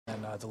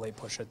the late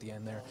push at the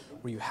end there.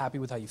 Were you happy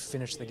with how you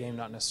finished the game,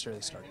 not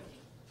necessarily started?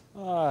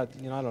 I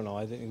don't know.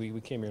 I think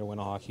we came here to win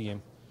a hockey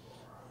game.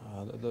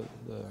 The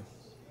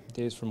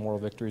days for moral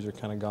victories are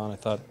kind of gone. I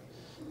thought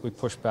we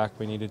pushed back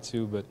we needed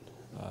to, but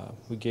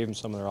we gave them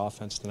some of their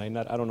offense tonight. And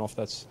I don't know if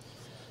that's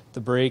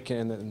the break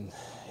and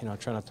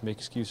try not to make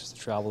excuses to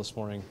travel this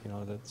morning.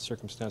 The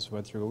circumstance we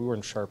went through. We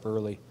weren't sharp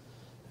early.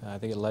 I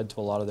think it led to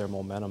a lot of their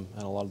momentum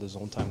and a lot of the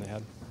zone time they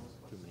had.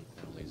 Too many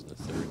penalties in the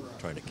third,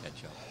 trying to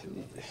catch up.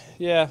 Too.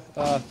 Yeah.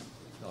 Not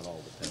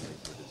all the penalties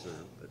were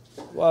deserved, but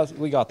well,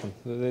 we got them.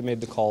 They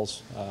made the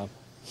calls.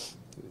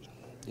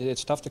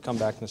 It's tough to come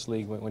back in this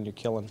league when you're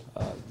killing.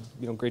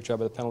 Great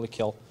job of the penalty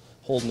kill,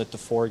 holding it to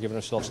 4, giving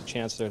ourselves a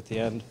chance there at the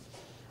end.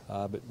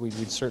 But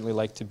we'd certainly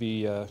like to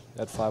be at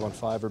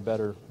 5-on-5 or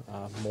better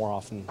more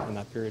often in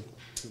that period.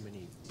 too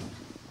many,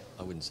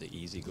 I wouldn't say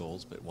easy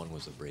goals, but one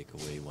was a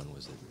breakaway, one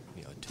was a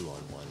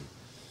 2-on-1.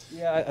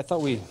 Yeah, I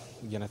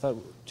thought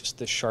just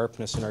the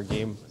sharpness in our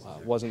game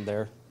wasn't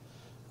there.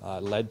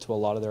 Led to a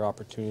lot of their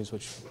opportunities,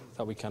 which I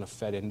thought we kind of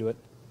fed into it.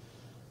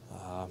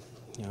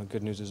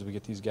 Good news is we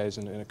get these guys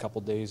in a couple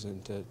days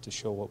and to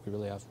show what we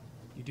really have.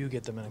 You do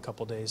get them in a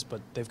couple days,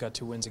 but they've got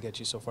 2 wins against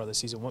you so far this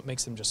season. What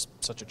makes them just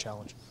such a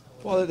challenge?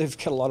 Well, they've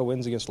got a lot of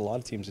wins against a lot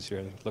of teams this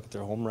year. Look at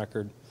their home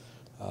record.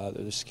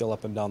 Their skill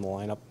up and down the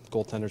lineup.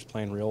 Goaltenders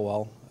playing real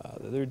well.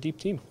 They're a deep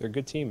team. They're a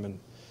good team, and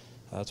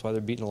that's why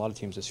they're beating a lot of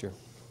teams this year.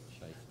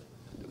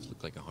 It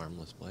looked like a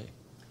harmless play.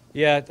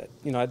 Yeah,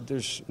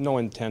 there's no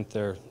intent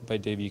there by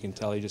Davey. You can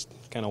tell he just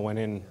kind of went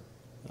in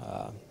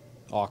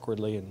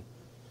awkwardly, and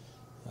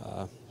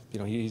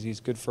he's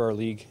good for our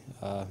league.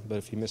 But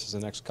if he misses the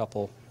next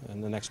couple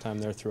and the next time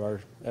they're through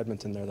our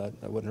Edmonton there,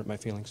 that wouldn't hurt my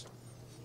feelings.